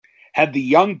Have the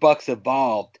Young Bucks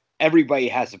evolved? Everybody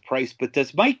has a price, but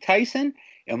does Mike Tyson?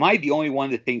 Am I the only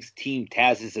one that thinks Team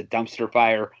Taz is a dumpster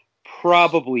fire?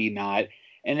 Probably not.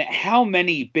 And how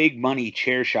many big money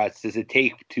chair shots does it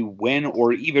take to win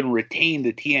or even retain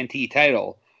the TNT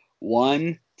title?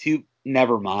 One, two,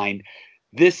 never mind.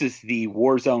 This is the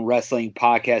Warzone Wrestling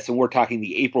Podcast, and we're talking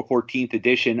the April 14th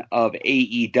edition of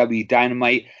AEW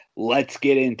Dynamite. Let's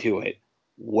get into it.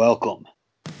 Welcome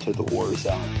to the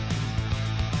Warzone.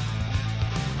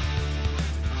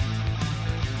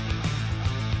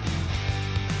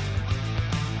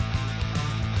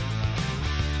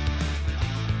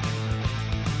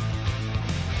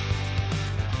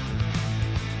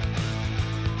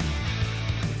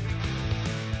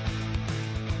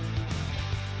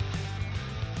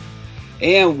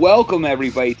 And welcome,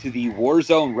 everybody, to the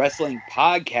Warzone Wrestling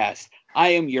Podcast. I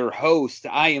am your host.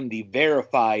 I am the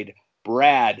verified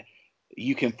Brad.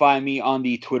 You can find me on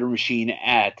the Twitter machine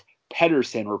at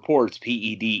Pedersen Reports,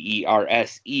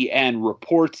 Pedersen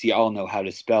Reports. You all know how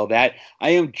to spell that. I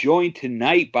am joined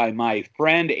tonight by my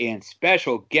friend and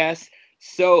special guest,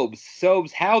 Sobes.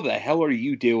 Sobes, how the hell are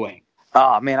you doing?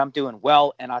 Oh, man, I'm doing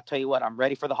well, and I'll tell you what, I'm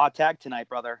ready for the hot tag tonight,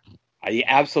 brother.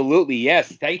 Absolutely,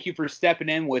 yes. Thank you for stepping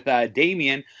in with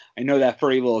Damian. I know that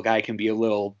furry little guy can be a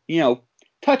little,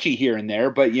 touchy here and there,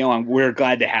 but, we're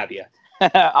glad to have you.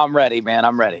 I'm ready, man.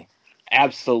 I'm ready.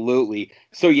 Absolutely.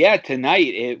 So, yeah,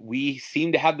 tonight we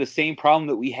seem to have the same problem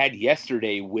that we had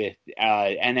yesterday with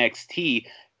NXT.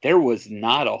 There was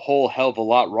not a whole hell of a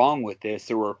lot wrong with this.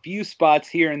 There were a few spots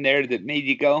here and there that made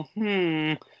you go,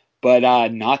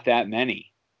 but not that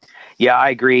many. Yeah, I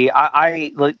agree.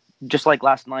 I just like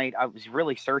last night, I was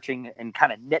really searching and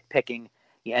kind of nitpicking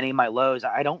any of my lows.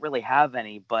 I don't really have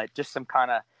any, but just some kind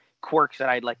of quirks that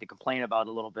I'd like to complain about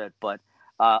a little bit. But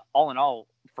all in all,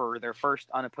 for their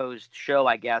first unopposed show,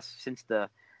 I guess, since the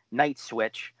night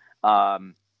switch,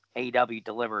 AEW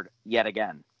delivered yet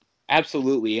again.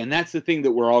 Absolutely. And that's the thing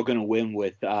that we're all going to win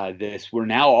with this. We're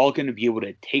now all going to be able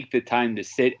to take the time to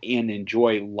sit and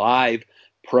enjoy live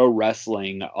pro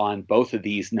wrestling on both of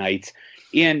these nights.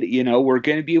 And, we're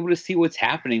going to be able to see what's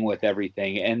happening with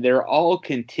everything. And they're all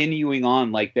continuing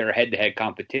on like their head-to-head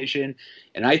competition.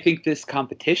 And I think this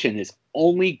competition is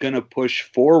only going to push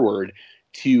forward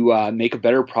to make a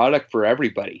better product for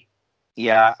everybody.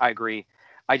 Yeah, I agree.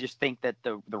 I just think that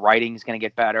the writing is going to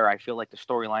get better. I feel like the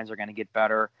storylines are going to get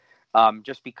better.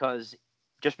 Just because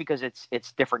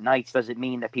it's different nights doesn't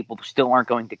mean that people still aren't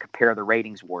going to compare the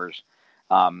ratings wars.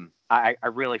 I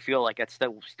really feel like it's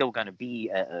still going to be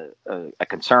a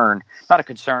concern. Not a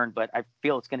concern, but I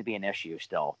feel it's going to be an issue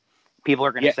still. People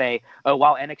are going to say, oh,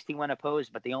 wow, NXT went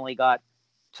opposed, but they only got,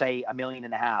 say, 1.5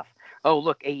 million. Oh,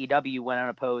 look, AEW went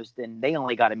unopposed, and they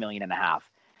only got 1.5 million.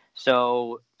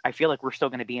 So I feel like we're still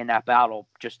going to be in that battle,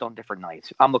 just on different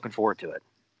nights. I'm looking forward to it.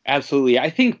 Absolutely. I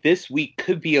think this week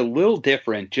could be a little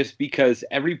different just because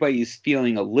everybody's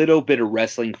feeling a little bit of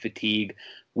wrestling fatigue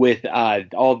with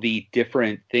all the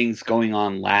different things going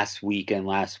on last week and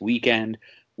last weekend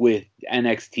with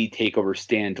NXT TakeOver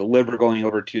Stand Deliver going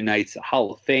over 2 nights,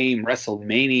 Hall of Fame,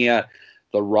 WrestleMania,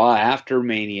 the Raw after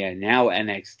Mania, now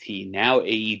NXT, now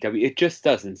AEW. It just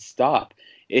doesn't stop.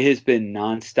 It has been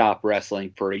nonstop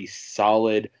wrestling for a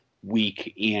solid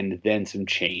week and then some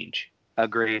change.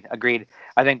 Agreed.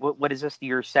 I think what is this,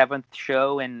 your 7th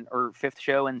show or 5th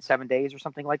show in 7 days or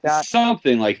something like that?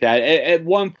 Something like that. At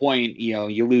one point,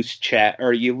 you lose check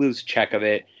of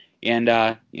it,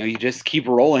 and you just keep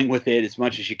rolling with it as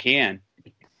much as you can.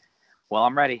 Well,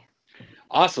 I'm ready.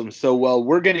 Awesome. So,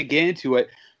 we're going to get into it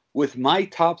with my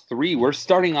top 3. We're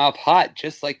starting off hot,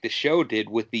 just like the show did,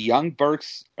 with the Young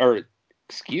Bucks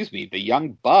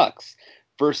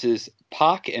versus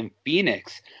Pac and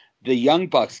Phoenix. The Young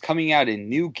Bucks coming out in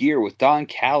new gear with Don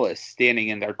Callis standing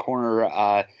in their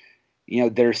corner.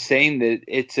 They're saying that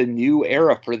it's a new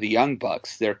era for the Young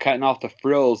Bucks. They're cutting off the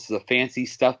frills, the fancy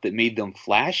stuff that made them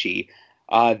flashy.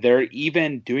 They're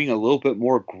even doing a little bit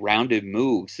more grounded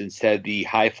moves instead of the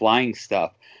high-flying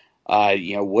stuff.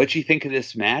 What'd you think of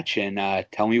this match? And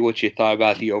tell me what you thought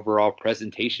about the overall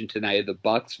presentation tonight of the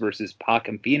Bucks versus Pac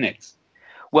and Phoenix.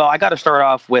 Well, I got to start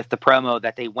off with the promo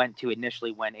that they went to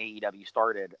initially when AEW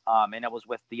started, and it was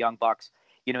with the Young Bucks,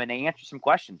 and they answered some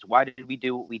questions. Why did we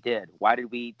do what we did? Why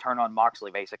did we turn on Moxley,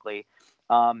 basically?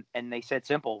 And they said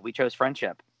simple, we chose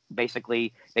friendship.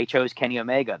 Basically, they chose Kenny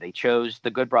Omega. They chose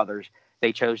the Good Brothers.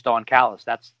 They chose Don Callis.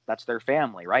 That's their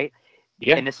family, right?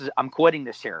 Yeah. And I'm quoting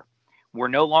this here. We're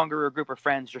no longer a group of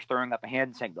friends just throwing up a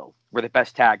hand signal. We're the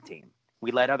best tag team.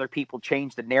 We let other people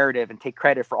change the narrative and take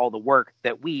credit for all the work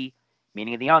that we,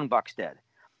 meaning the Young Bucks, did.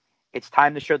 It's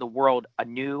time to show the world a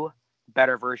new,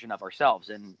 better version of ourselves.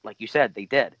 And like you said, they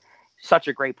did. such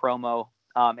a great promo,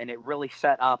 and it really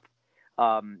set up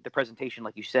the presentation,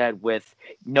 like you said, with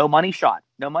no money shot,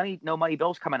 no money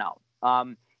bills coming out.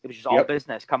 It was just all Yep.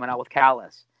 business coming out with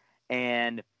Callis,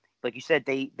 and like you said,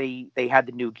 they had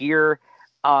the new gear.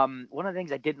 One of the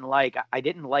things I didn't like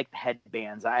the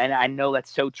headbands, and I know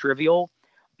that's so trivial,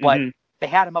 but they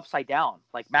had him upside down.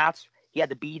 Like Matt's, he had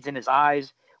the beads in his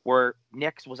eyes, where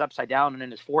Nick's was upside down and in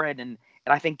his forehead, and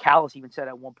I think Callis even said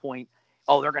at one point,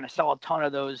 "Oh, they're going to sell a ton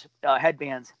of those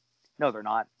headbands." No, they're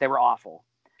not. They were awful.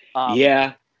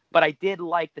 Yeah. But I did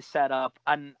like the setup,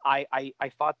 and I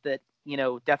thought that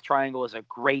Death Triangle is a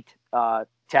great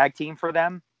tag team for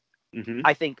them.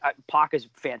 I think Pac is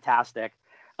fantastic.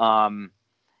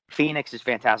 Phoenix is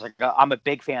fantastic. I'm a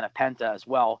big fan of Penta as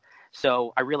well,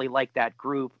 so I really like that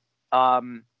group. I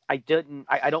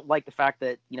don't like the fact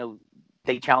that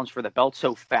they challenged for the belt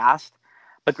so fast.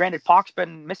 But granted, Pac's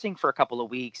been missing for a couple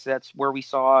of weeks. That's where we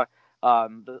saw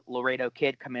the Laredo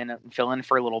Kid come in and fill in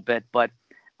for a little bit. But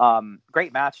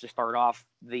great match to start off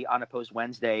the Unopposed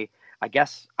Wednesday. I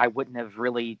guess I wouldn't have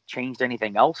really changed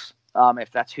anything else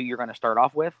if that's who you're going to start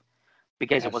off with,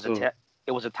 because it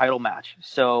was a title match.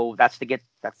 So that's to get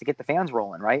the fans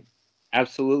rolling, right?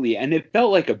 Absolutely. And it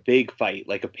felt like a big fight,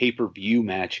 like a pay-per-view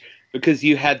match, because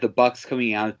you had the Bucks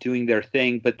coming out doing their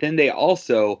thing, but then they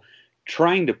also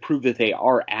trying to prove that they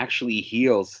are actually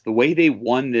heels. The way they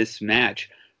won this match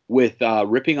with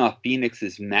ripping off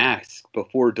Phoenix's mask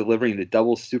before delivering the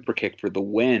double super kick for the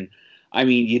win. I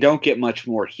mean, you don't get much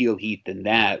more heel heat than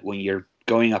that when you're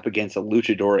going up against a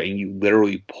luchador and you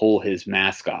literally pull his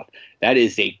mask off. That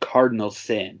is a cardinal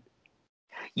sin.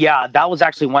 Yeah, that was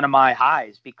actually one of my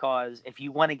highs, because if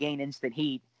you want to gain instant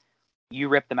heat, you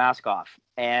rip the mask off.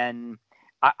 And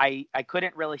I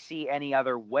couldn't really see any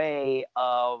other way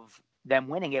of them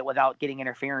winning it without getting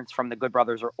interference from the Good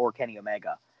Brothers or Kenny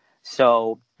Omega.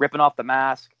 So ripping off the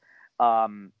mask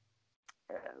and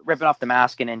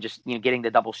then just getting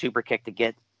the double super kick to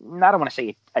get, I don't want to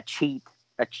say a cheat,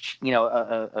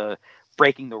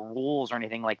 breaking the rules or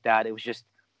anything like that. It was just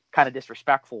kind of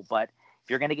disrespectful. But if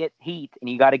you're going to get heat and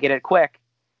you got to get it quick,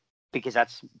 because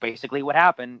that's basically what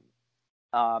happened,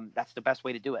 that's the best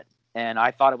way to do it. And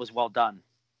I thought it was well done.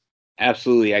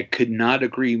 Absolutely. I could not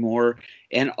agree more.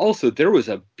 And also, there was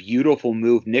a beautiful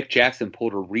move. Nick Jackson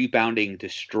pulled a rebounding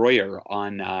destroyer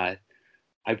on, I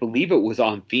believe it was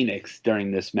on Phoenix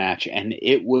during this match. And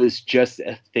it was just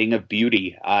a thing of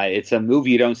beauty. It's a move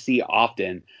you don't see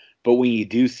often, but when you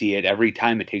do see it, every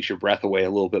time it takes your breath away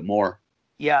a little bit more.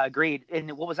 Yeah, agreed.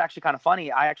 And what was actually kind of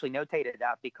funny, I actually notated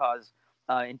that because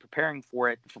in preparing for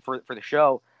it for the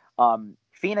show,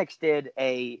 Phoenix did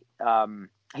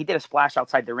he did a splash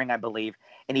outside the ring, I believe,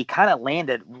 and he kind of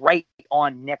landed right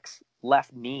on Nick's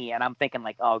left knee, and I'm thinking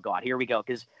like, oh god, here we go,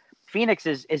 because Phoenix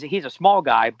is he's a small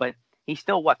guy, but he's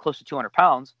still close to 200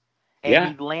 pounds,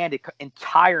 and he landed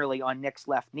entirely on Nick's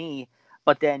left knee.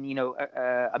 But then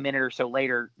a minute or so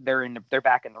later, they're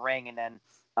back in the ring, and then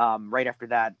right after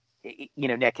that,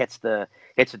 Nick hits the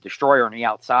destroyer on the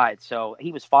outside, so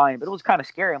he was fine, but it was kind of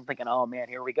scary. I'm thinking, oh man,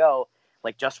 here we go.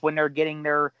 Like just when they're getting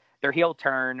their heel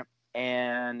turn,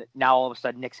 and now all of a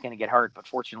sudden Nick's going to get hurt, but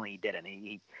fortunately he didn't.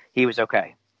 He was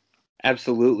okay.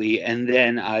 Absolutely. And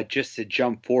then just to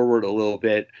jump forward a little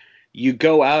bit, you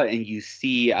go out and you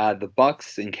see the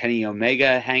Bucks and Kenny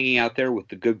Omega hanging out there with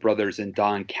the Good Brothers and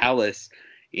Don Callis.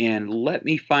 And let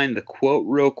me find the quote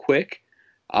real quick.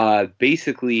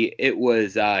 Basically, it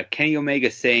was Kenny Omega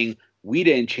saying, "We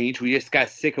didn't change. We just got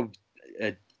sick of."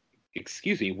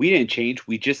 We didn't change.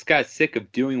 We just got sick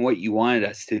of doing what you wanted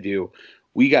us to do.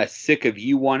 We got sick of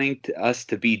you wanting us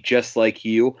to be just like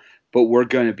you, but we're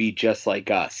going to be just like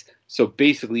us. So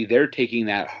basically, they're taking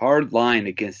that hard line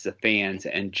against the fans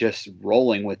and just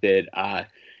rolling with it.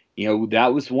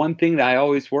 That was one thing that I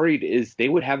always worried is they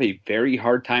would have a very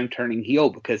hard time turning heel,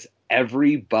 because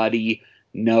everybody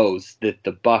knows that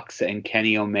the Bucks and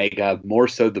Kenny Omega, more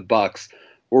so the Bucks,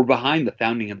 were behind the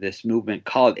founding of this movement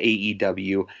called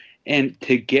AEW. And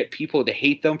to get people to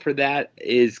hate them for that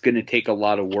is going to take a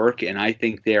lot of work, and I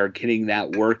think they are getting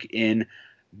that work in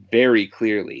very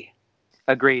clearly.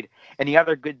 Agreed. And the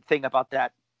other good thing about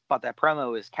that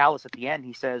promo is Callis at the end.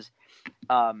 He says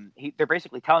they're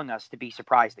basically telling us to be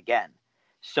surprised again.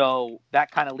 So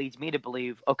that kind of leads me to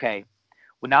believe, okay,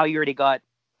 well now you already got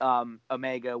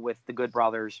Omega with the Good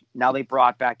Brothers. Now they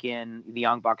brought back in the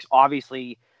Young Bucks.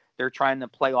 Obviously, they're trying to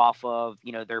play off of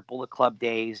their Bullet Club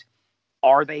days.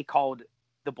 Are they called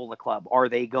the Bullet Club? Are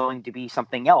they going to be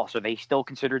something else? Are they still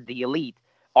considered the Elite?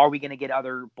 Are we going to get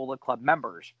other Bullet Club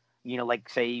members? Like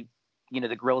say,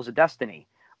 the Guerrillas of Destiny,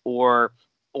 or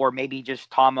maybe just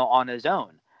Tama on his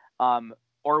own.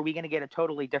 or are we going to get a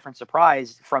totally different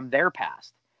surprise from their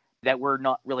past that we're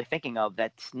not really thinking of,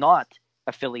 that's not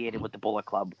affiliated with the Bullet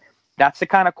Club? That's the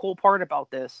kind of cool part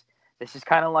about this. This is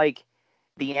kind of like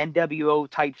the NWO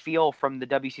type feel from the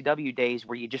WCW days,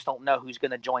 where you just don't know who's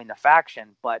going to join the faction.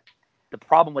 But the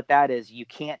problem with that is you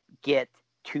can't get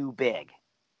too big.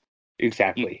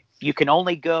 Exactly. You can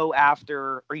only go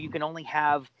after, or you can only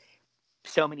have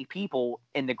so many people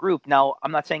in the group. Now,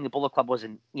 I'm not saying the Bullet Club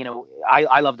wasn't,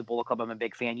 I love the Bullet Club. I'm a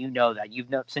big fan. You know that.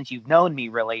 Since you've known me,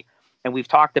 really, and we've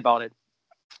talked about it.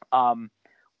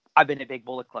 I've been a big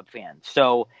Bullet Club fan.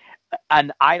 So,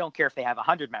 and I don't care if they have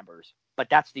 100 members, but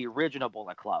that's the original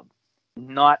Bullet Club,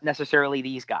 not necessarily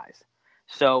these guys.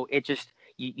 So it just,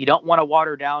 you don't want to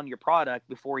water down your product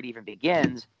before it even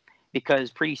begins,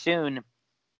 because pretty soon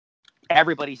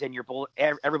everybody's in your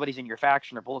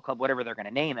faction or Bullet Club, whatever they're going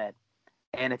to name it.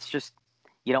 And it's just,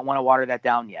 you don't want to water that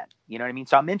down yet. You know what I mean?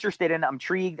 So I'm interested in it. I'm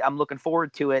intrigued. I'm looking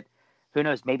forward to it. Who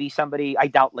knows? Maybe somebody, I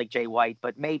doubt like Jay White,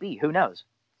 but maybe, who knows?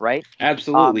 Right?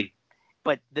 Absolutely.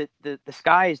 But the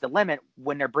sky is the limit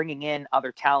when they're bringing in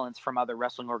other talents from other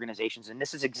wrestling organizations. And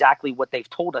this is exactly what they've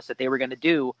told us that they were going to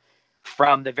do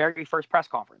from the very first press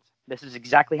conference. This is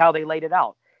exactly how they laid it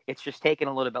out. It's just taken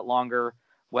a little bit longer,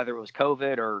 whether it was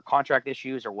COVID or contract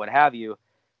issues or what have you.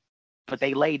 But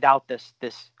they laid out this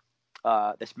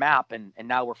map, and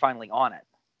now we're finally on it.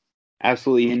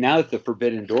 Absolutely. And now that the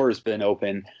Forbidden Door has been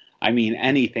open, I mean,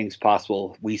 anything's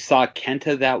possible. We saw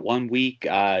Kenta that one week.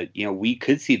 We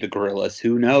could see the Gorillas.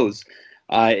 Who knows?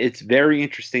 It's very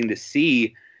interesting to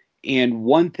see. And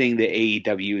one thing that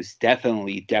AEW is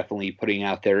definitely putting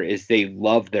out there is they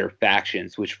love their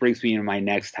factions, which brings me to my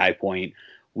next high point.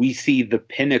 We see the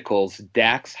Pinnacles,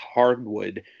 Dax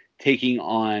Hardwood, taking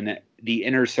on the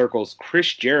Inner Circle's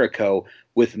Chris Jericho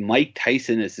with Mike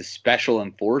Tyson as a special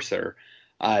enforcer.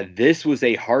 This was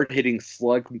a hard-hitting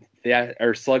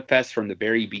slugfest from the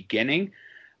very beginning.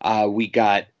 We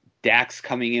got Dax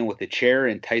coming in with a chair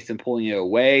and Tyson pulling it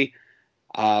away.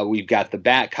 We've got the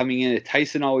bat coming in that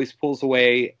Tyson always pulls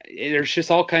away. There's just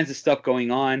all kinds of stuff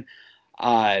going on.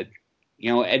 And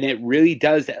it really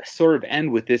does sort of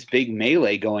end with this big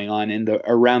melee going on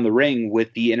around the ring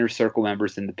with the Inner Circle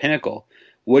members in the Pinnacle.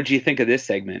 What did you think of this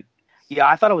segment? Yeah,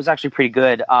 I thought it was actually pretty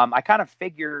good. I kind of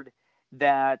figured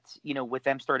that, with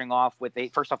them starting off with,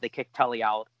 first off, they kicked Tully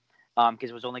out because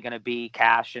it was only going to be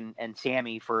Cash and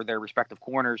Sammy for their respective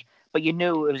corners. But you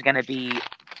knew it was going to be,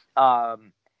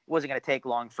 wasn't going to take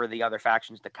long for the other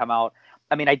factions to come out.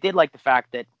 I mean, I did like the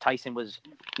fact that Tyson was,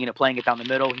 playing it down the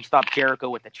middle. He stopped Jericho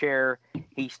with the chair.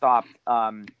 He stopped,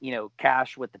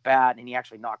 Cash with the bat, and he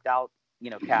actually knocked out,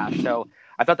 Cash. So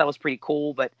I thought that was pretty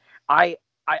cool. But I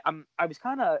was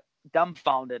kind of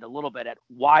dumbfounded a little bit at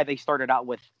why they started out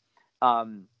with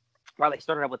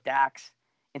Dax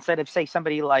instead of, say,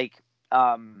 somebody like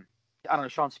Shawn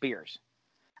Spears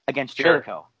against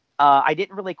Jericho. Sure. I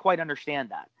didn't really quite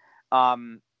understand that.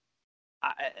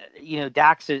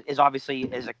 Dax is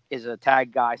obviously is a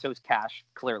tag guy, so is Cash,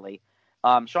 clearly.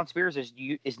 Shawn Spears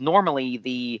is normally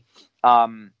the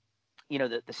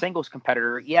singles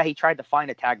competitor. Yeah, he tried to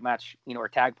find a tag match, or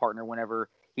tag partner whenever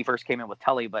he first came in with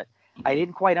Tully, but I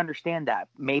didn't quite understand that.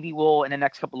 Maybe we'll, in the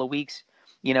next couple of weeks,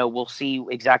 we'll see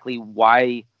exactly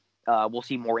why. We'll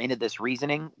see more into this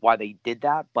reasoning, why they did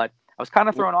that. But I was kind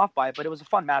of thrown off by it, but it was a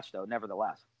fun match, though,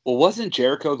 nevertheless. Well, wasn't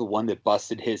Jericho the one that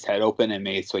busted his head open and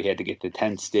made so he had to get the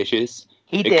 10 stitches?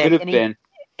 He did. Could have been.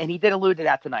 And he did allude to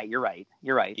that tonight. You're right.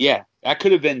 Yeah, that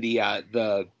could have been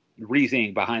the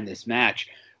reasoning behind this match,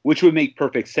 which would make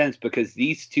perfect sense because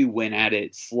these two went at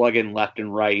it slugging left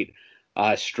and right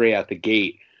straight out the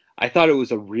gate. I thought it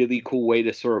was a really cool way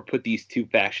to sort of put these two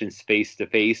factions face to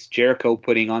face. Jericho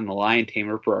putting on the Lion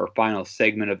Tamer for our final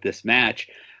segment of this match.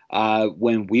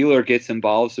 When Wheeler gets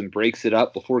involved and breaks it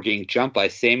up before getting jumped by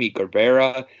Sammy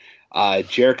Guevara,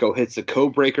 Jericho hits a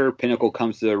code breaker. Pinnacle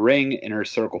comes to the ring. Inner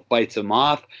Circle fights him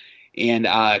off. And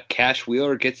Cash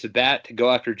Wheeler gets the bat to go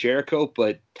after Jericho,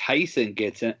 but Tyson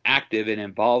gets active and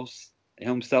involves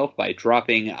himself by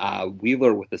dropping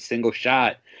Wheeler with a single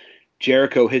shot.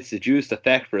 Jericho hits the Juice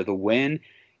Effect for the win.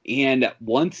 And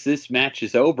once this match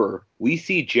is over, we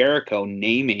see Jericho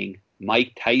naming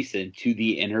Mike Tyson to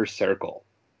the Inner Circle.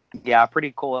 Yeah,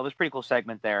 pretty cool. It was a pretty cool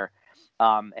segment there.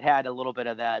 It had a little bit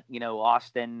of that,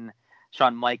 Austin,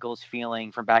 Shawn Michaels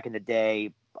feeling from back in the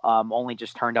day, only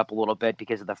just turned up a little bit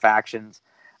because of the factions.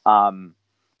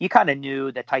 You kind of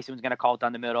knew that Tyson was going to call it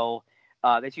down the middle.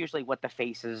 That's usually what the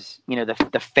faces,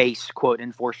 the face, quote,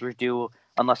 enforcers do,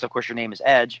 unless, of course, your name is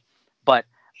Edge. But,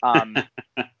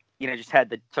 just had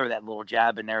to throw that little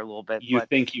jab in there a little bit. You but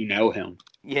think you know him.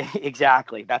 Yeah,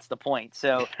 exactly. That's the point.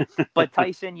 So, but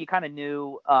Tyson, you kind of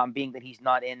knew, being that he's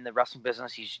not in the wrestling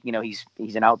business. He's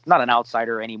not an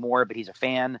outsider anymore, but he's a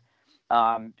fan,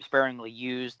 sparingly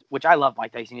used, which I love.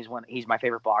 Mike Tyson. He's my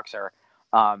favorite boxer.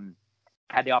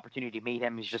 Had the opportunity to meet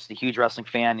him. He's just a huge wrestling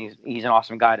fan. He's an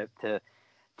awesome guy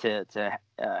to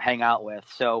hang out with.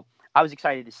 So I was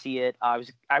excited to see it. I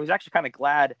was actually kind of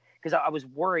glad, because I was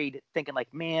worried, thinking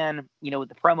like, man, with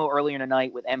the promo earlier in the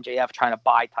night with MJF trying to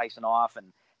buy Tyson off,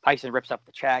 and Tyson rips up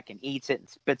the check and eats it and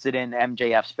spits it in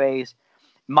MJF's face.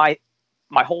 My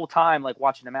whole time, like,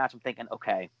 watching the match, I'm thinking,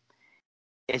 okay,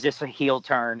 is this a heel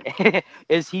turn?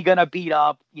 Is he gonna beat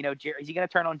up? Is he gonna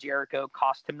turn on Jericho,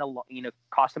 cost him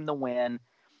the win?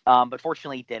 But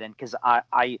fortunately, he didn't, because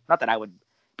I not that I would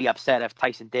be upset if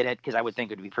Tyson did it, because I would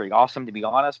think it would be pretty awesome, to be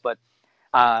honest, but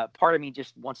part of me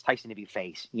just wants Tyson to be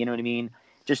face. You know what I mean?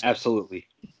 Just absolutely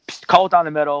call it down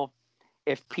the middle.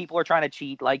 If people are trying to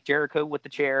cheat, like Jericho with the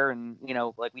chair, and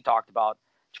like we talked about,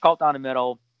 just call it down the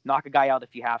middle, knock a guy out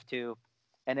if you have to,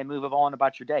 and then move on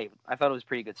about your day. I thought it was a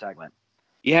pretty good segment.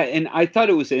 Yeah, and I thought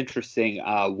it was interesting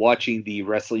watching the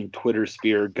wrestling Twitter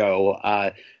sphere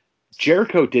go.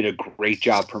 Jericho did a great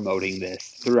job promoting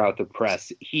this throughout the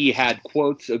press. He had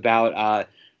quotes about,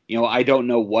 I don't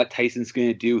know what Tyson's going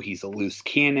to do. He's a loose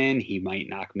cannon. He might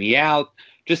knock me out.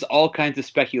 Just all kinds of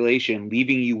speculation,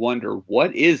 leaving you wonder,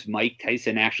 what is Mike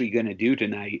Tyson actually going to do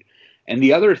tonight? And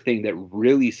the other thing that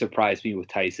really surprised me with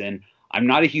Tyson, I'm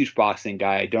not a huge boxing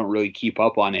guy. I don't really keep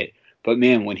up on it. But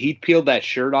man, when he peeled that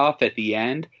shirt off at the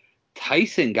end,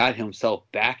 Tyson got himself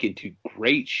back into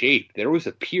great shape. There was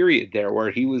a period there where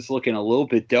he was looking a little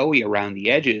bit doughy around the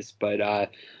edges,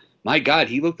 but my God,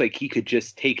 he looked like he could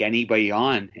just take anybody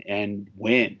on and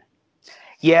win.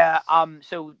 Yeah.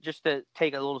 So just to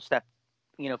take a little step,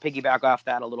 piggyback off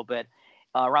that a little bit,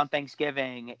 around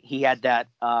Thanksgiving, he had that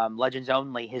Legends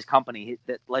Only, his company,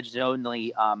 that Legends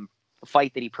Only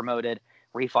fight that he promoted,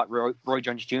 where he fought Roy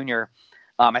Jones Jr.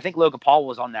 I think Logan Paul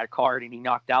was on that card, and he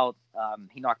knocked out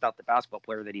the basketball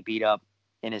player that he beat up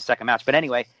in his second match. But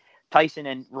anyway, Tyson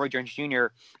and Roy Jones Jr.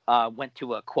 Went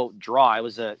to a, quote, draw. It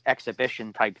was an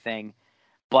exhibition type thing.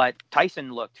 But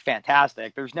Tyson looked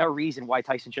fantastic. There's no reason why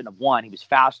Tyson shouldn't have won. He was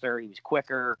faster. He was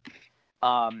quicker.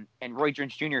 And Roy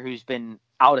Jones Jr., who's been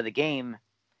out of the game,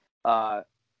 I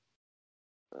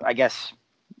guess,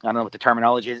 I don't know what the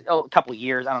terminology is, a couple of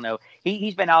years. I don't know.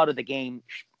 He's been out of the game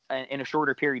in a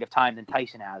shorter period of time than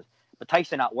Tyson has. But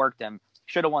Tyson outworked him,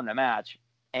 should have won the match.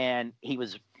 And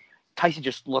Tyson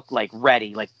just looked like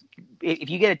ready. Like, if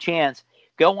you get a chance,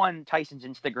 go on Tyson's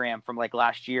Instagram from like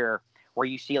last year, where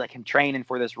you see like him training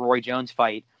for this Roy Jones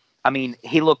fight. I mean,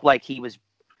 he looked like he was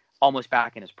almost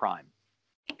back in his prime.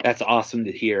 That's awesome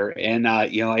to hear. And, I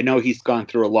know he's gone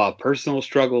through a lot of personal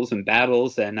struggles and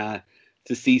battles, and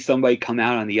to see somebody come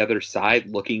out on the other side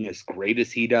looking as great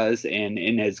as he does and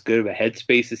in as good of a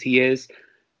headspace as he is,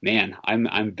 man,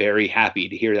 I'm very happy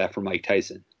to hear that from Mike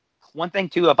Tyson. One thing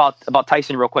too about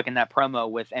Tyson, real quick, in that promo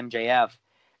with MJF,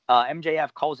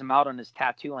 MJF calls him out on his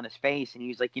tattoo on his face, and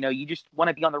he's like, you just want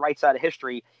to be on the right side of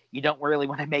history. You don't really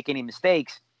want to make any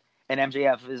mistakes. And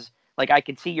MJF is like, I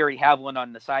can see you already have one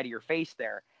on the side of your face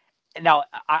there. And now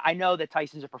I know that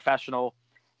Tyson's a professional.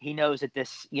 He knows that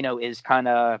this, is kind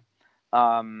of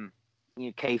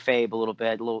kayfabe a little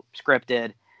bit, a little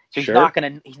scripted. So he's not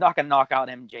gonna knock out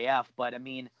MJF. But I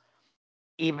mean,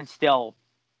 even still,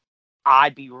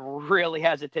 I'd be really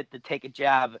hesitant to take a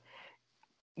jab,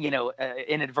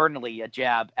 inadvertently a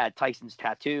jab at Tyson's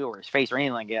tattoo or his face or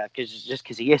anything like that,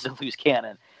 because he is a loose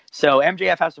cannon. So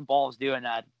MJF has some balls doing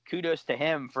that. Kudos to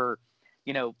him for,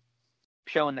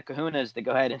 showing the kahunas to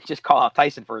go ahead and just call out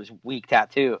Tyson for his weak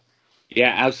tattoo.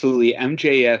 Yeah, absolutely.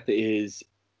 MJF is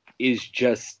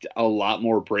just a lot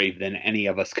more brave than any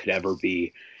of us could ever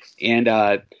be. And,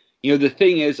 the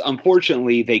thing is,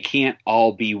 unfortunately, they can't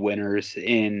all be winners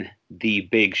in the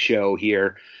big show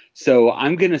here. So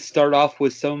I'm going to start off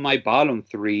with some of my bottom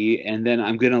three, and then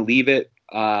I'm going to leave it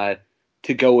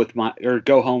to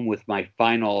go home with my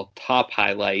final top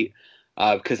highlight,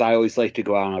 because I always like to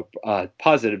go out on a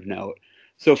positive note.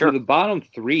 So Sure. For the bottom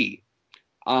three,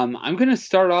 I'm going to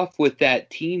start off with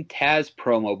that Team Taz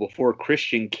promo before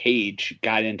Christian Cage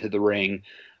got into the ring,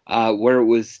 where it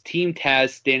was Team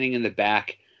Taz standing in the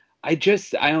back. I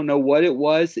don't know what it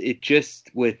was. It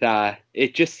just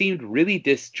seemed really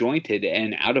disjointed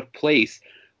and out of place,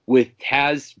 with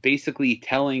Taz basically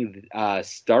telling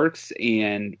Starks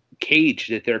and Cage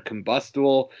that they're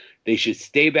combustible. They should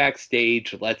stay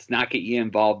backstage. Let's not get you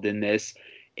involved in this.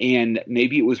 And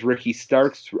maybe it was Ricky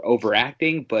Starks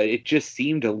overacting, but it just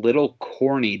seemed a little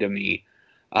corny to me.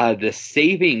 The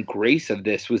saving grace of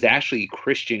this was actually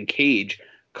Christian Cage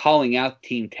calling out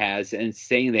Team Taz and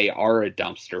saying they are a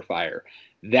dumpster fire.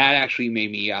 That actually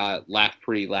made me laugh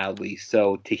pretty loudly.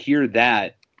 So to hear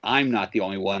that, I'm not the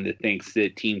only one that thinks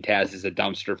that Team Taz is a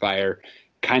dumpster fire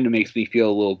kind of makes me feel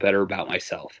a little better about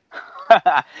myself.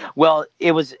 Well,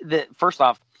 it was first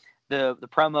off, the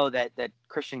promo that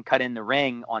Christian cut in the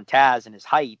ring on Taz and his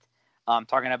height,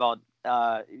 talking about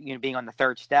being on the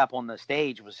third step on the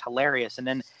stage was hilarious. And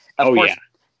then of course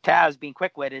Taz being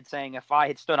quick-witted, saying if I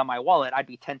had stood on my wallet, I'd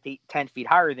be 10 feet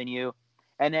higher than you.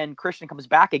 And then Christian comes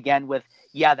back again with,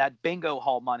 that bingo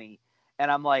hall money.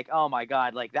 And I'm like, oh my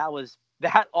God, like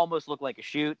that almost looked like a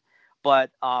shoot.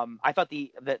 But I thought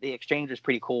the exchange was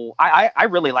pretty cool. I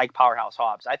really like Powerhouse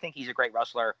Hobbs. I think he's a great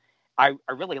wrestler. I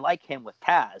really like him with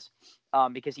Taz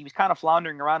because he was kind of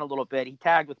floundering around a little bit. He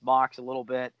tagged with Mox a little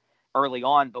bit early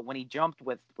on, but when he jumped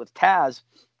with Taz,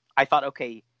 I thought,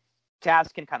 okay,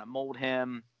 Taz can kind of mold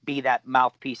him, be that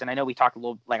mouthpiece. And I know we talked a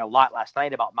lot last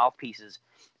night about mouthpieces,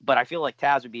 but I feel like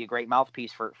Taz would be a great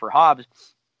mouthpiece for Hobbs.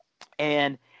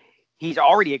 And he's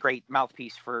already a great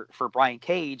mouthpiece for Brian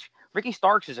Cage. Ricky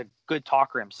Starks is a good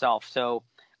talker himself. So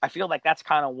I feel like that's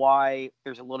kind of why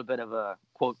there's a little bit of a,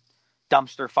 quote,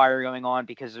 dumpster fire going on,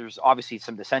 because there's obviously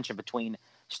some dissension between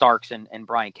Starks and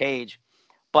Brian Cage.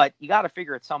 But you got to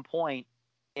figure at some point,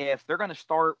 if they're going to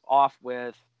start off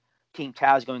with Team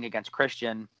Taz going against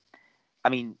Christian, I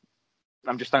mean,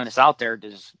 I'm just throwing this out there.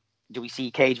 Do we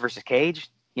see Cage versus Cage?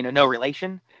 No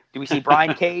relation. Do we see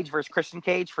Brian Cage versus Christian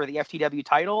Cage for the FTW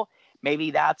title?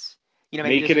 Maybe that's,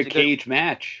 make it a cage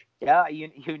match. Yeah,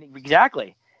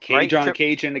 exactly. Cage right? on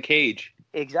cage in a cage.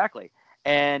 Exactly.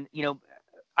 And,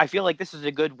 I feel like this is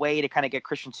a good way to kind of get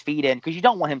Christian's feet in, because you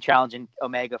don't want him challenging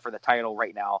Omega for the title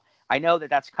right now. I know that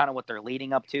that's kind of what they're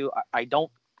leading up to. I don't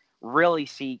really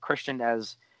see Christian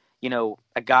as,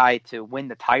 a guy to win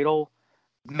the title.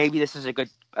 Maybe this is a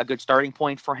good starting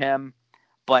point for him,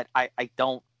 but I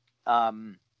don't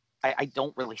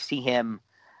really see him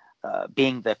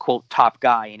being the quote top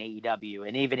guy in AEW.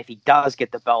 And even if he does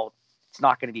get the belt, it's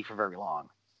not going to be for very long.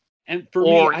 And for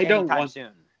me, I don't want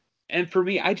soon. And for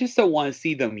me, I just don't want to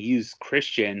see them use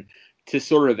Christian to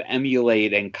sort of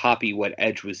emulate and copy what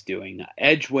Edge was doing.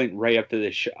 Edge went right up to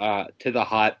the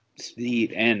hot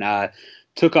seat and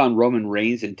took on Roman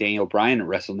Reigns and Daniel Bryan at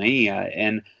WrestleMania,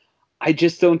 and I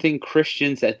just don't think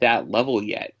Christian's at that level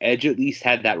yet. Edge at least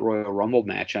had that Royal Rumble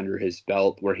match under his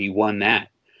belt where he won that.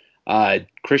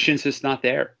 Christian's just not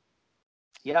there.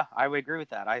 Yeah, I would agree with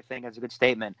that. I think that's a good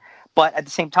statement. But at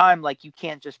the same time, like, you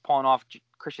can't just pawn off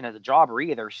Christian as a jobber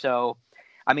either. So,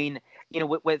 I mean,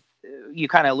 with you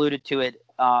kind of alluded to it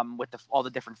with all the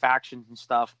different factions and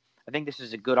stuff. I think this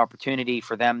is a good opportunity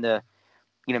for them to,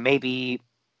 maybe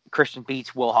Christian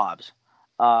beats Will Hobbs.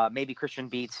 Maybe Christian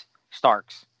beats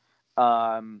Starks.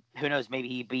 Who knows? Maybe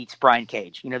he beats Brian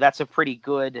Cage. That's a pretty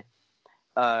good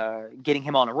getting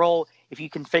him on a roll. If you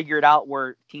can figure it out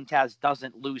where Team Taz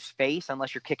doesn't lose face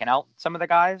unless you're kicking out some of the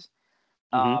guys,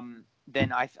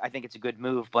 then I think it's a good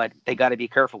move. But they got to be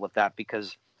careful with that,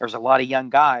 because there's a lot of young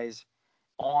guys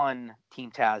on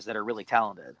Team Taz that are really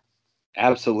talented.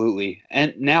 Absolutely.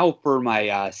 And now for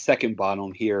my second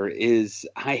bottom here is,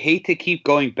 I hate to keep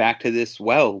going back to this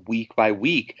week by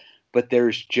week, but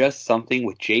there's just something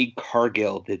with Jade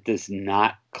Cargill that does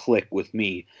not click with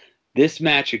me. This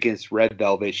match against Red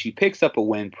Velvet, she picks up a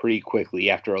win pretty quickly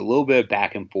after a little bit of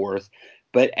back and forth,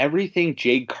 but everything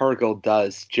Jade Cargill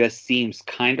does just seems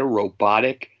kind of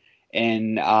robotic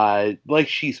and like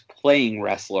she's playing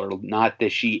wrestler, not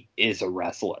that she is a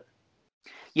wrestler.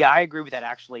 Yeah, I agree with that,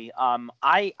 actually.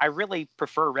 I really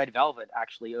prefer Red Velvet,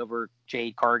 actually, over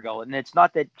Jade Cargill. And it's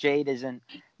not that Jade isn't,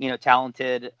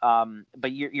 talented,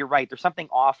 but you're right. There's something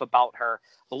off about her.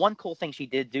 The one cool thing she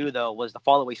did do, though, was the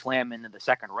fall-away slam into the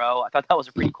second row. I thought that was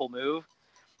a pretty cool move.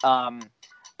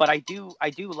 But I do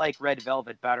like Red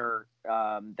Velvet better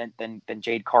than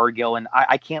Jade Cargill. And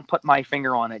I can't put my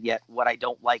finger on it yet, what I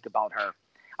don't like about her.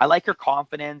 I like her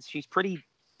confidence. She's pretty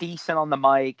decent on the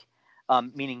mic.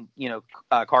 Meaning,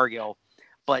 Cargill,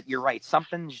 but you're right.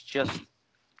 Something's just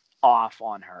off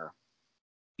on her.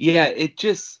 Yeah, it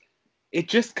just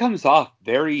comes off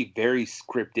very, very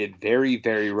scripted, very,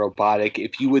 very robotic.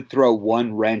 If you would throw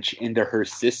one wrench into her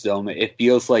system, it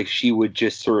feels like she would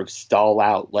just sort of stall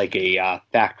out like a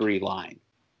factory line.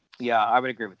 Yeah, I would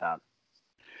agree with that.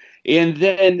 And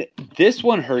then this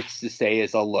one hurts to say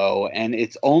is a low, and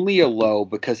it's only a low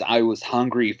because I was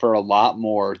hungry for a lot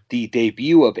more. The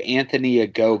debut of Anthony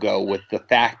Ogogo with the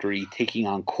Factory taking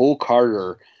on Cole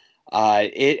Carter,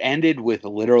 it ended with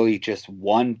literally just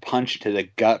one punch to the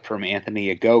gut from Anthony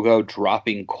Ogogo,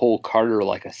 dropping Cole Carter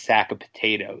like a sack of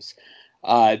potatoes.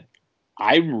 Uh,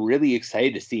 I'm really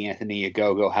excited to see Anthony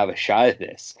Ogogo have a shot at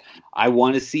this. I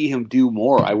want to see him do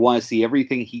more. I want to see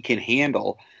everything he can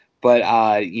handle. But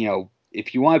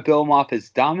if you want to build him off as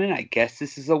dominant, I guess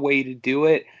this is a way to do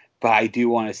it. But I do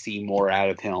want to see more out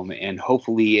of him, and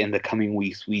hopefully in the coming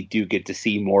weeks we do get to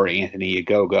see more Anthony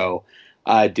Ogogo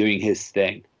doing his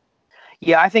thing.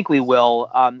 Yeah, I think we will.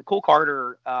 Cole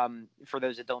Carter, for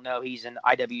those that don't know, he's an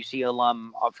IWC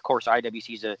alum. Of course,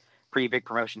 IWC is a pretty big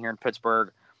promotion here in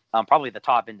Pittsburgh, probably the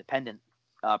top independent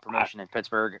promotion in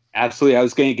Pittsburgh. Absolutely. I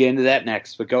was going to get into that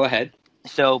next, but go ahead.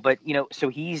 So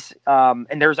he's, and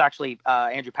there's actually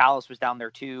Andrew Palace was down there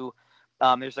too.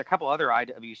 There's a couple other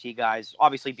IWC guys,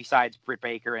 obviously besides Britt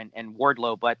Baker and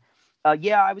Wardlow. But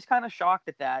yeah, I was kind of shocked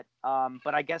at that.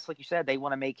 But I guess, like you said, they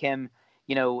want to make him,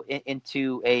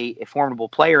 into a formidable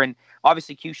player. And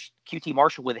obviously QT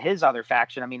Marshall with his other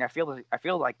faction. I mean, I feel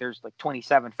like there's like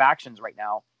 27 factions right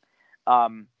now.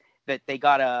 That they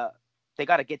gotta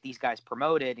get these guys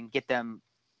promoted and get them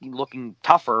looking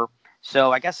tougher.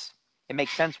 So I guess it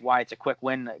makes sense why it's a quick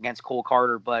win against Cole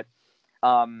Carter. But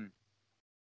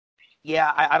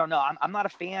yeah, I don't know. I'm not a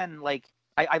fan. Like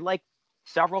I like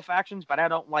several factions, but I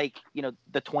don't like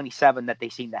the 27 that they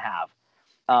seem to have.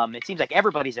 It seems like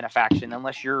everybody's in a faction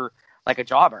unless you're like a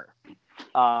jobber.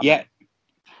 Yeah.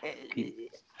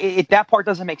 That part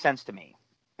doesn't make sense to me.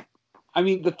 I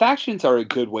mean, the factions are a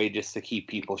good way just to keep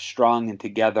people strong and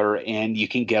together, and you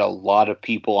can get a lot of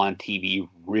people on TV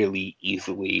really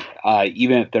easily,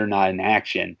 even if they're not in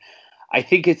action. I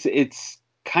think it's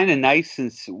kind of nice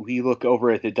since we look over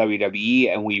at the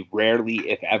WWE and we rarely,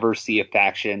 if ever, see a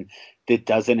faction that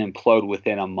doesn't implode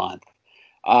within a month.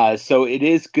 So it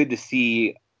is good to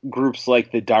see groups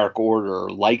like the Dark Order,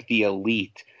 like the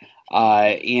Elite,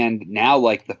 and now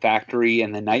like the Factory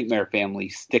and the Nightmare Family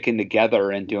sticking together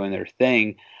and doing their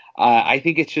thing. I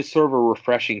think it's just sort of a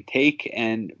refreshing take,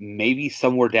 and maybe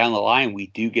somewhere down the line we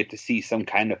do get to see some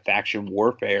kind of faction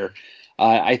warfare.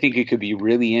 I think it could be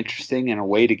really interesting and a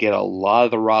way to get a lot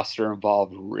of the roster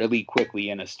involved really quickly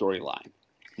in a storyline.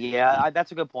 Yeah,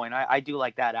 that's a good point. I do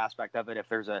like that aspect of it. If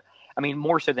there's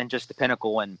more so than just the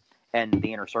Pinnacle and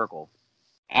the Inner Circle.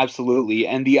 Absolutely.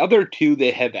 And the other two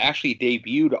that have actually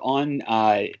debuted on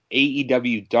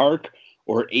AEW Dark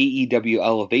or AEW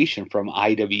Elevation from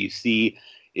IWC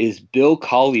is Bill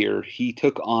Collier. He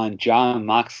took on Jon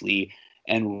Moxley,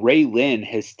 and Ray Lynn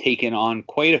has taken on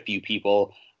quite a few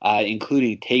people,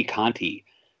 including Tay Conti.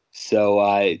 So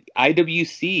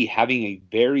IWC having a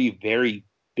very, very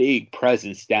big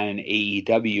presence down in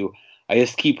AEW. I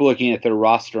just keep looking at their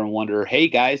roster and wonder, hey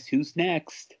guys, who's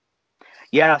next?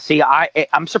 Yeah, see,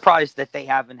 I'm surprised that they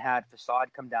haven't had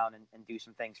Facade come down and do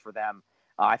some things for them.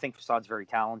 I think Facade's very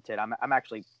talented. I'm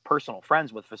actually personal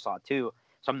friends with Facade too,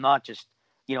 so I'm not just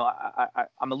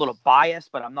I'm a little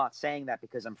biased, but I'm not saying that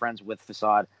because I'm friends with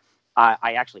Facade.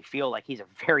 I actually feel like he's a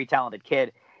very talented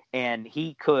kid, and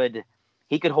he could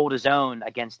hold his own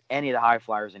against any of the high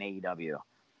flyers in AEW.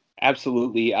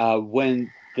 Absolutely.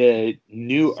 When the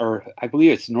I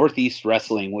believe it's Northeast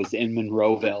Wrestling was in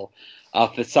Monroeville,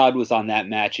 Facade was on that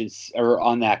match or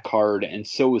on that card, and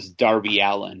so was Darby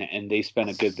Allin, and they spent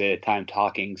a good bit of time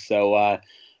talking. So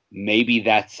maybe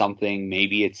that's something.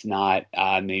 Maybe it's not.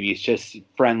 Maybe it's just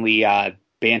friendly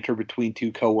banter between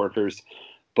two coworkers.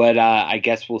 But I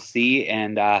guess we'll see,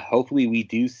 and hopefully we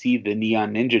do see the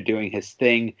Neon Ninja doing his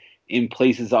thing in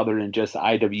places other than just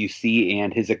IWC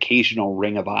and his occasional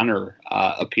Ring of Honor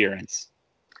appearance.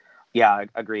 Yeah,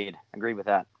 agreed. Agree with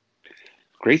that.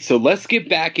 Great. So let's get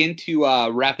back into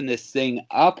wrapping this thing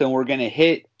up, and we're going to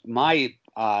hit my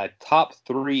top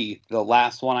three, the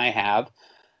last one I have.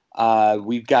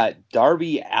 We've got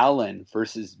Darby Allin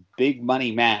versus Big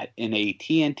Money Matt in a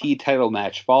TNT title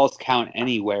match, Falls Count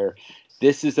Anywhere.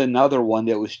 This is another one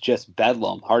that was just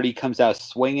bedlam. Hardy comes out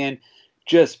swinging,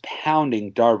 just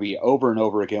pounding Darby over and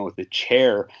over again with a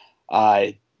chair.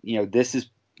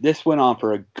 This went on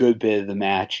for a good bit of the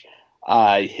match.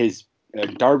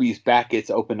 Darby's back gets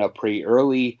opened up pretty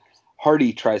early.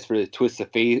 Hardy tries for the twist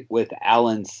of fate with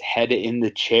Allen's head in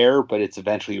the chair, but it's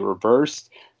eventually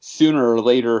reversed. Sooner or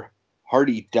later,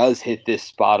 Hardy does hit this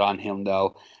spot on him,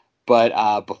 though.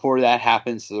 But before that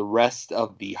happens, the rest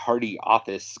of the Hardy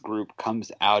office group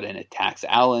comes out and attacks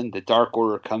Allen. The Dark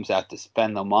Order comes out to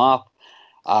fend them off.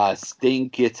 Sting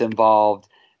gets involved.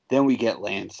 Then we get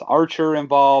Lance Archer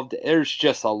involved. There's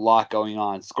just a lot going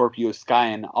on. Scorpio Sky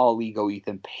and All Ego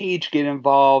Ethan Page get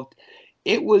involved.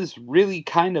 It was really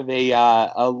kind of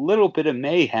a little bit of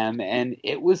mayhem, and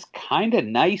it was kind of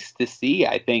nice to see,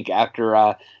 I think,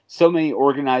 after so many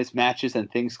organized matches and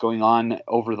things going on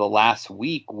over the last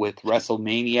week with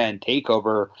WrestleMania and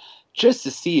TakeOver, just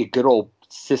to see a good old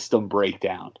system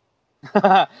breakdown.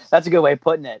 That's a good way of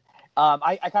putting it.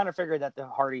 I kind of figured that the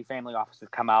Hardy family office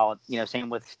would come out, same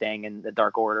with Sting and the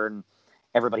Dark Order and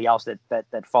everybody else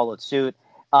that followed suit.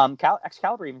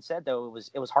 Excalibur even said, though,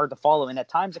 it was hard to follow, and at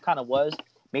times it kind of was.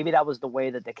 Maybe that was the way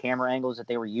that the camera angles that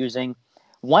they were using.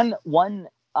 One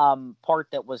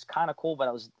part that was kind of cool, but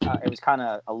it was kind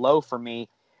of a low for me,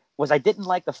 was I didn't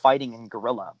like the fighting in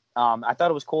Gorilla. I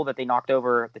thought it was cool that they knocked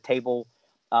over the table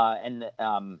and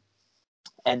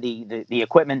the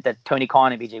equipment that Tony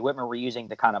Khan and BJ Whitmer were using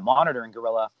to kind of monitor in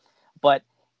Gorilla, but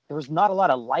there was not a lot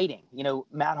of lighting.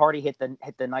 Matt Hardy hit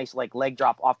the nice leg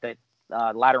drop off the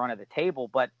ladder onto the table,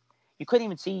 but you couldn't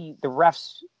even see the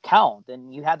refs count,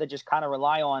 and you had to just kind of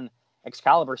rely on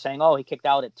Excalibur saying, "Oh, he kicked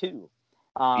out at 2."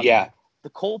 Yeah. The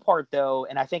cool part, though,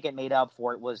 and I think it made up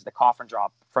for it, was the coffin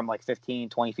drop from 15,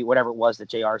 20 feet, whatever it was that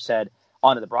JR said,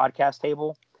 onto the broadcast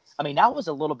table. I mean, that was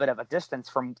a little bit of a distance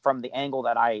from the angle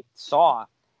that I saw,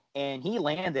 and he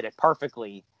landed it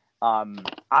perfectly.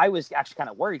 I was actually kind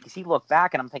of worried because he looked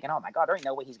back, and I'm thinking, oh, my God, there ain't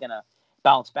no way he's going to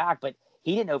bounce back. But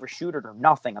he didn't overshoot it or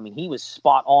nothing. I mean, he was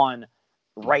spot on,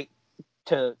 right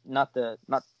to not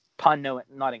pun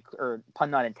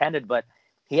not intended, but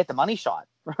he hit the money shot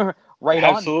right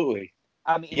on. Absolutely.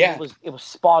 I mean, yeah. It was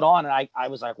spot on, and I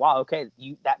was like, wow, okay,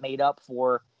 that made up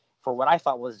for what I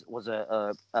thought was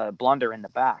a blunder in the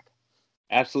back.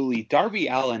 Absolutely. Darby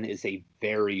Allin is a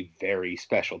very, very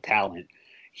special talent.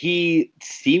 He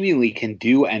seemingly can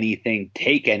do anything,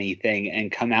 take anything,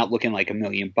 and come out looking like $1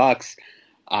 million.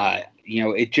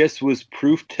 It just was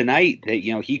proof tonight that,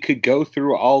 he could go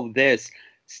through all of this,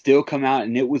 still come out,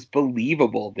 and it was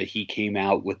believable that he came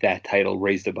out with that title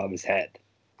raised above his head.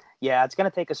 Yeah, it's going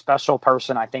to take a special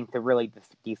person, I think, to really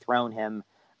dethrone him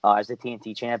as the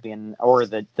TNT champion, or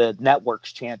the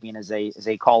network's champion, as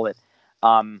they call it.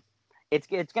 It's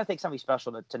going to take somebody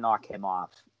special to knock him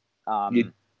off.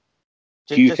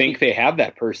 Do you think they have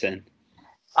that person?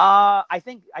 I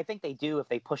think they do if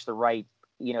they push the right,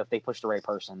 if they push the right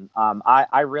person.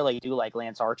 I really do like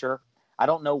Lance Archer. I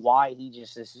don't know why he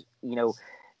just is,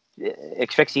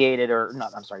 asphyxiated, or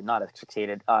not. I'm sorry, not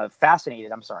asphyxiated.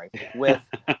 Fascinated. I'm sorry. With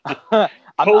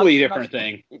totally different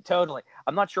thing. Totally.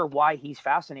 I'm not sure why he's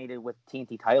fascinated with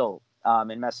TNT title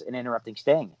and interrupting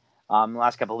Sting. The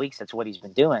last couple of weeks, that's what he's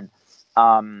been doing.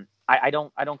 I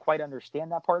don't quite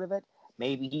understand that part of it.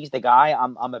 Maybe he's the guy.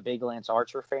 I'm a big Lance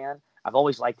Archer fan. I've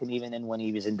always liked him, even when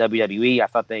he was in WWE. I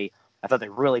thought they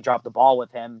really dropped the ball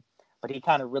with him, but he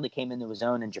kind of really came into his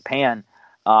own in Japan.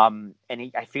 And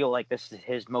I feel like this is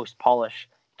his most polished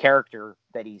character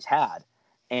that he's had.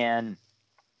 And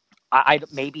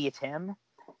maybe it's him.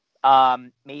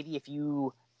 Maybe if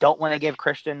you don't want to give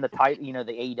Christian the title,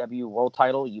 the AEW World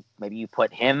title, you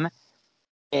put him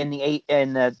in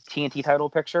the TNT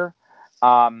title picture.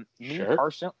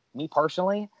 Sure. Me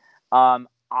personally,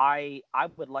 I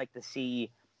would like to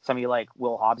see somebody like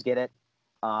Will Hobbs get it,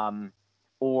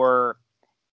 or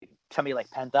somebody like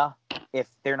Penta if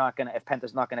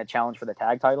Penta's not gonna challenge for the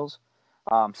tag titles,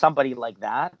 somebody like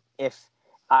that.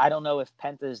 I don't know if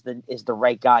Penta is the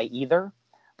right guy either,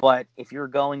 but if you're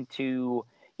going to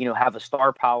have a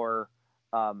star power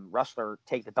wrestler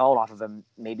take the belt off of him,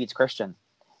 maybe it's Christian.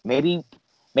 Maybe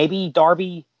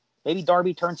Darby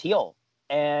turns heel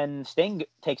and Sting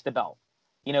takes the belt,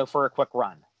 for a quick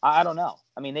run. I don't know.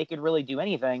 I mean, they could really do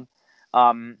anything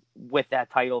with that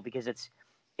title, because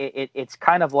it's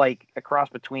kind of like a cross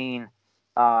between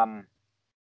the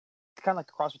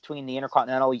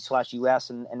Intercontinental / US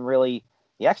and really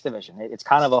the X Division. It's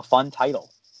kind of a fun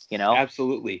title,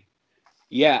 Absolutely.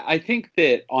 Yeah, I think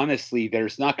that honestly,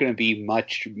 there's not going to be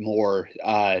much more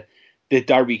that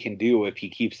Darby can do if he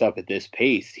keeps up at this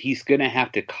pace. He's going to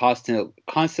have to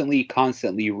constantly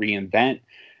reinvent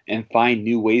and find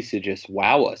new ways to just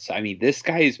wow us. I mean, this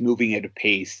guy is moving at a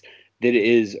pace that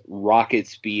is rocket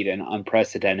speed and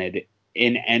unprecedented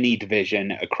in any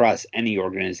division across any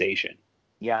organization.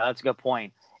 Yeah, that's a good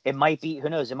point. It might be, who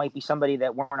knows? It might be somebody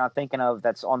that we're not thinking of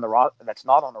that's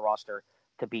not on the roster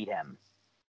to beat him.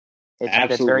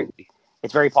 Absolutely,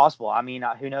 it's very possible. I mean,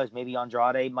 who knows? Maybe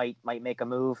Andrade might make a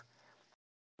move,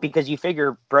 because you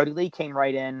figure Brody Lee came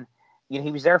right in.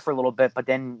 He was there for a little bit, but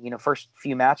then first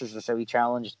few matches or so he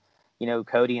challenged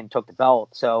Cody and took the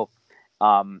belt. So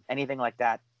anything like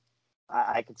that,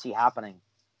 I could see happening.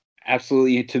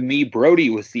 Absolutely. To me, Brody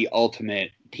was the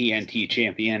ultimate TNT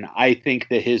champion. I think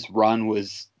that his run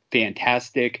was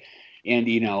fantastic. And,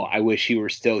 I wish he were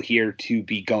still here to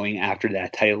be going after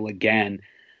that title again.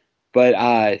 But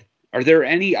are there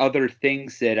any other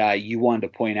things that you wanted to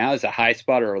point out as a high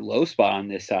spot or a low spot on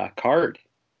this card?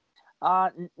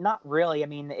 Not really. I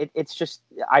mean, it's just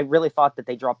I really thought that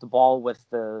they dropped the ball with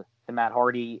the Matt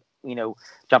Hardy,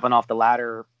 jumping off the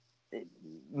ladder.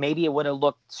 Maybe it would have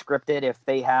looked scripted if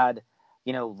they had,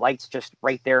 lights just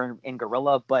right there in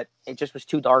Gorilla, but it just was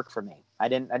too dark for me. I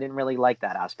didn't really like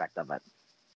that aspect of it.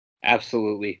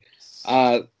 Absolutely.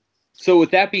 So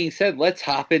with that being said, let's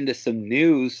hop into some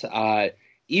news.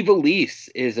 Ivelisse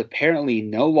is apparently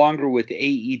no longer with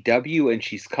AEW, and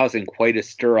she's causing quite a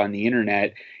stir on the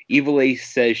internet. Ivelisse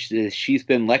says she's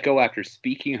been let go after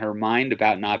speaking her mind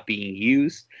about not being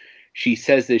used. She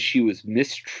says that she was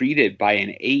mistreated by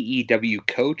an AEW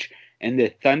coach and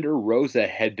that Thunder Rosa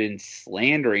had been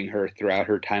slandering her throughout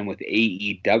her time with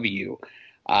AEW.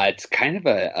 It's kind of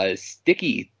a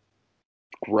sticky,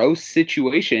 gross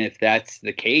situation if that's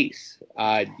the case.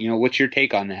 What's your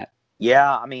take on that?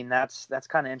 Yeah, I mean that's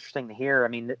kind of interesting to hear. I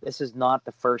mean, this is not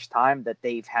the first time that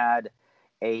they've had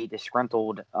a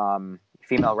disgruntled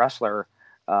female wrestler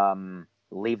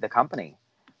leave the company.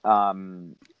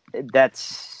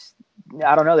 That's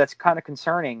I don't know. That's kind of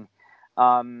concerning.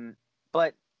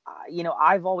 But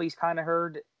I've always kind of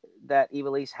heard that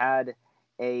Ivelisse had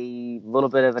a little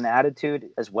bit of an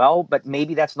attitude as well, but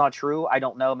maybe that's not true. I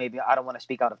don't know. Maybe I don't want to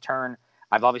speak out of turn.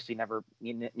 I've obviously never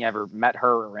met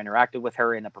her or interacted with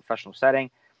her in a professional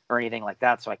setting or anything like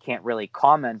that, so I can't really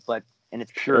comment. And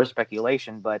it's pure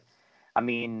speculation. But I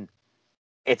mean,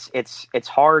 it's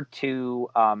hard to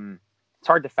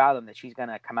fathom that she's going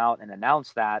to come out and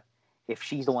announce that if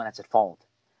she's the one that's at fault.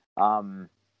 I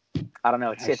don't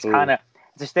know. It's a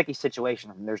sticky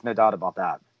situation. There's no doubt about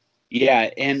that. Yeah,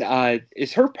 and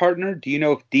is her partner? Do you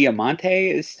know if Diamante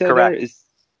is still Correct. there?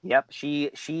 Yep,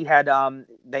 she had I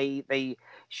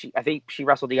think she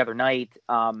wrestled the other night.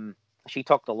 She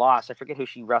took the loss. I forget who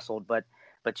she wrestled, but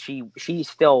she's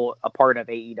still a part of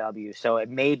AEW. So it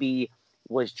maybe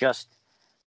they just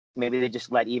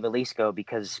let Ivelisse go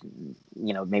because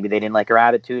maybe they didn't like her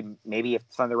attitude. Maybe if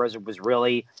Thunder Rosa was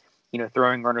really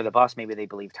throwing her under the bus, maybe they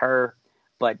believed her.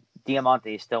 But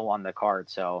Diamante is still on the card,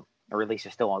 so or at least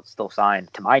is still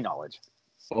signed to my knowledge.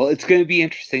 Well, it's going to be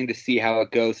interesting to see how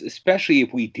it goes, especially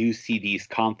if we do see these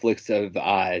conflicts of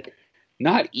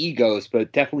not egos,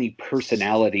 but definitely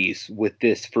personalities with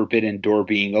this Forbidden Door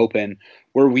being open,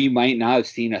 where we might not have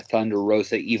seen a Thunder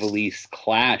Rosa Ivelisse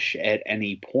clash at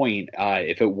any point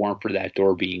if it weren't for that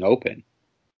door being open.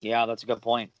 Yeah, that's a good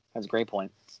point. That's a great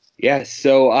point. Yeah,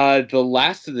 so the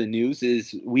last of the news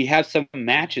is we have some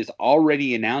matches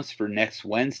already announced for next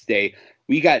Wednesday.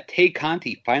 We got Tay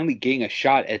Conti finally getting a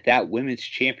shot at that women's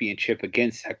championship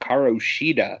against Hikaru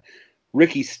Shida.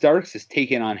 Ricky Starks is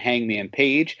taking on Hangman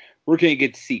Page. We're going to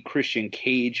get to see Christian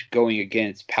Cage going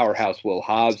against Powerhouse Will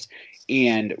Hobbs.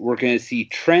 And we're going to see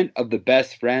Trent of the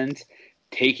Best Friends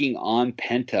taking on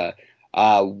Penta.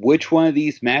 Which one of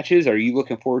these matches are you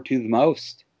looking forward to the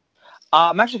most?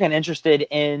 I'm actually kind of interested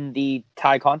in the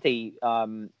Tay Conti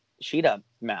Shida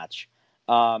match.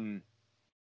 I'm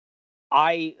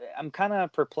kind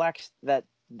of perplexed that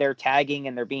they're tagging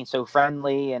and they're being so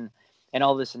friendly and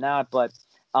all this and that. But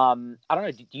I don't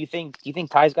know. Do you think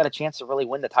Ty's got a chance to really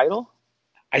win the title?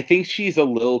 I think she's a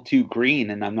little too green,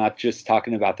 and I'm not just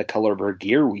talking about the color of her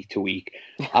gear week to week.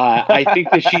 I think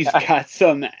that she's got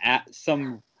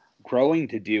some growing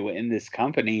to do in this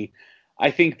company.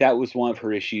 I think that was one of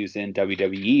her issues in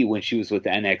WWE when she was with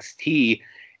NXT,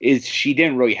 is she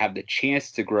didn't really have the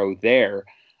chance to grow there.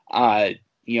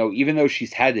 Even though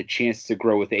she's had the chance to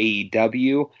grow with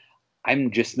AEW,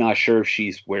 I'm just not sure if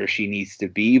she's where she needs to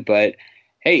be. But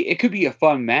hey, it could be a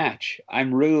fun match.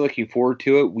 I'm really looking forward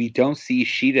to it. We don't see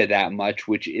Shida that much,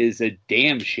 which is a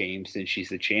damn shame since she's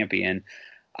the champion.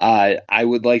 I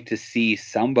would like to see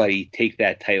somebody take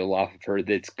that title off of her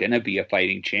that's going to be a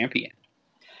fighting champion.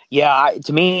 Yeah,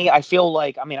 to me, I feel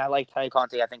like I like Tay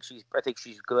Conti. I think she's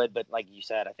good, but like you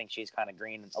said, I think she's kind of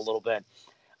green a little bit.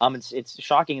 It's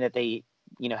shocking that they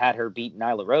had her beat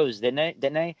Nyla Rose, didn't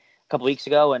they? A couple weeks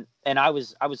ago, and I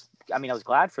was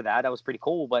glad for that. That was pretty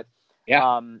cool, but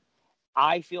yeah,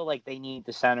 I feel like they need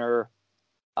to center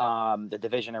the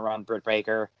division around Britt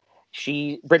Baker.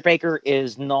 Britt Baker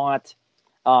is not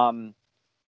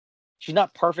she's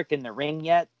not perfect in the ring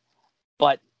yet,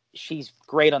 but she's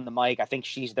great on the mic. I think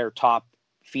she's their top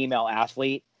female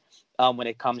athlete when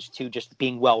it comes to just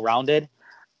being well-rounded.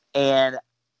 And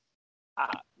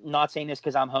not saying this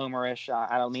because I'm homerish.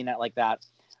 I don't mean that like that.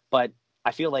 But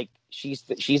I feel like she's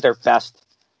their best.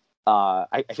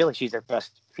 I feel like she's their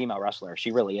best female wrestler.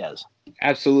 She really is.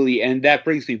 Absolutely. And that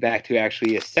brings me back to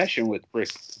actually a session with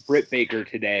Britt Baker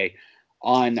today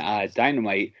on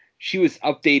Dynamite. she was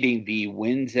updating the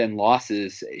wins and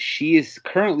losses. She is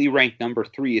currently ranked number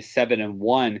 3, is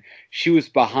 7-1. She was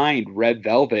behind Red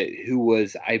Velvet, who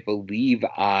was, I believe,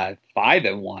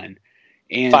 5-1.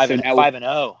 And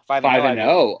 5-0.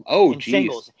 5-0. Oh,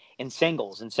 geez. In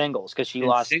singles, because she in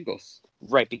lost singles.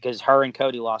 Right, because her and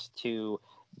Cody lost to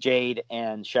Jade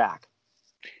and Shaq.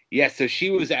 Yeah, so she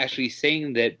was actually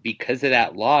saying that because of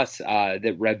that loss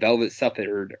that Red Velvet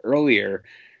suffered earlier,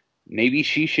 maybe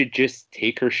she should just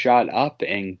take her shot up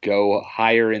and go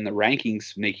higher in the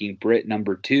rankings, making Britt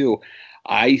number 2.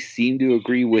 I seem to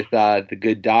agree with the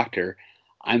good doctor.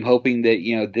 I'm hoping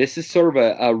that, this is sort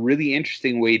of a really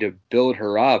interesting way to build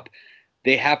her up.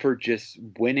 They have her just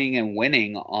winning and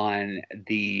winning on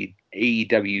the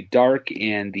AEW Dark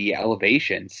and the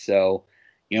Elevation. So,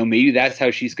 maybe that's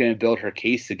how she's going to build her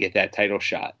case to get that title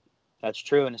shot. That's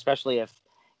true, and especially if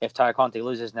Taya Conte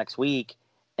loses next week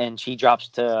and she drops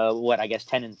to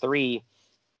 10-3.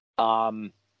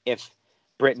 If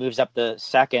Britt moves up the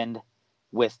second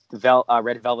with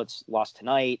Red Velvet's lost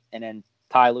tonight, and then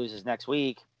Ty loses next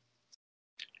week,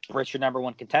 Britt's your number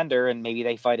 1 contender, and maybe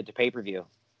they fight at the pay-per-view.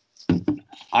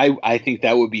 I think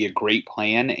that would be a great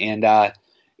plan, and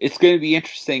it's going to be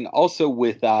interesting also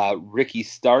with Ricky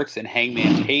Starks and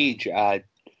Hangman Page.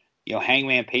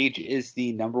 Hangman Page is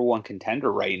the number 1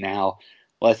 contender right now.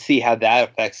 Let's see how that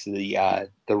affects the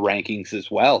rankings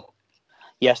as well.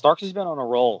 Yeah, Starks has been on a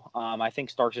roll. I think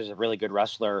Starks is a really good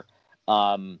wrestler,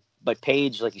 but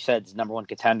Page, like you said, is the number 1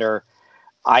 contender.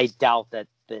 I doubt that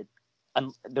the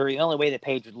only way that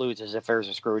Page would lose is if there's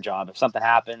a screw job. If something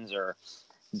happens or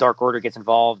Dark Order gets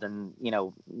involved and,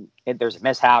 there's a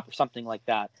mishap or something like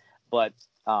that. But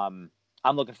I'm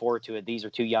looking forward to it. These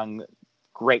are 2 young,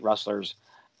 great wrestlers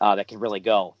that can really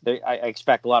go. I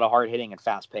expect a lot of hard hitting and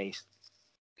fast pace.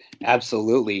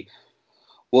 Absolutely.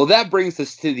 Well, that brings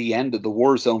us to the end of the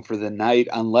War Zone for the night,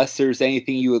 unless there's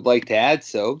anything you would like to add,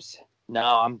 Sobes. No,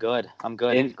 I'm good.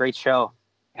 Great show.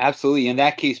 Absolutely. In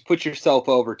that case, put yourself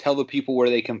over. Tell the people where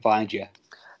they can find you.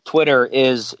 Twitter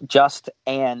is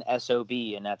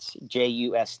JustAnSOB, and that's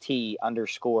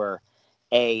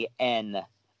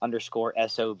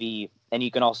JUST_AN_SOB. And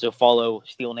you can also follow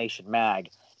Steel Nation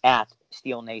Mag at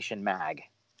Steel Nation Mag.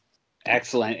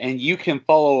 Excellent. And you can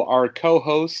follow our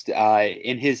co-host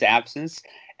in his absence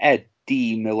at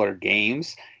D Miller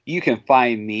Games. You can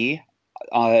find me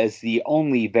as the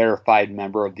only verified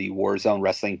member of the Warzone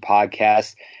Wrestling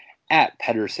Podcast at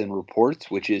Pedersen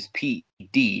Reports, which is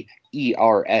PDERSEN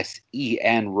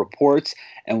Reports.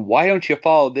 And why don't you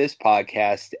follow this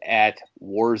podcast at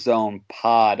Warzone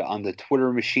Pod on the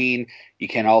Twitter machine? You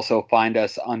can also find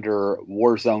us under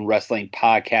Warzone Wrestling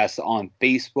Podcast on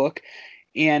Facebook.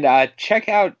 And check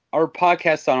out our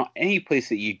podcast on any place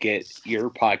that you get your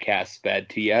podcasts fed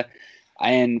to you.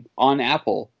 And on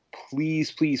Apple,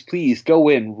 please, please, please go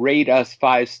in, rate us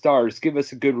 5 stars, give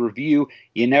us a good review.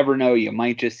 You never know, you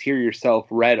might just hear yourself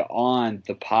read on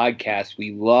the podcast.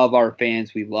 We love our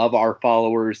fans. We love our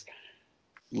followers.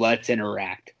 Let's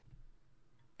interact.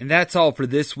 And that's all for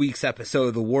this week's episode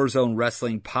of the Warzone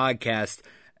Wrestling Podcast.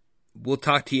 We'll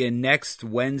talk to you next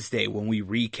Wednesday when we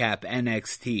recap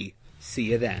NXT.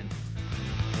 See you then.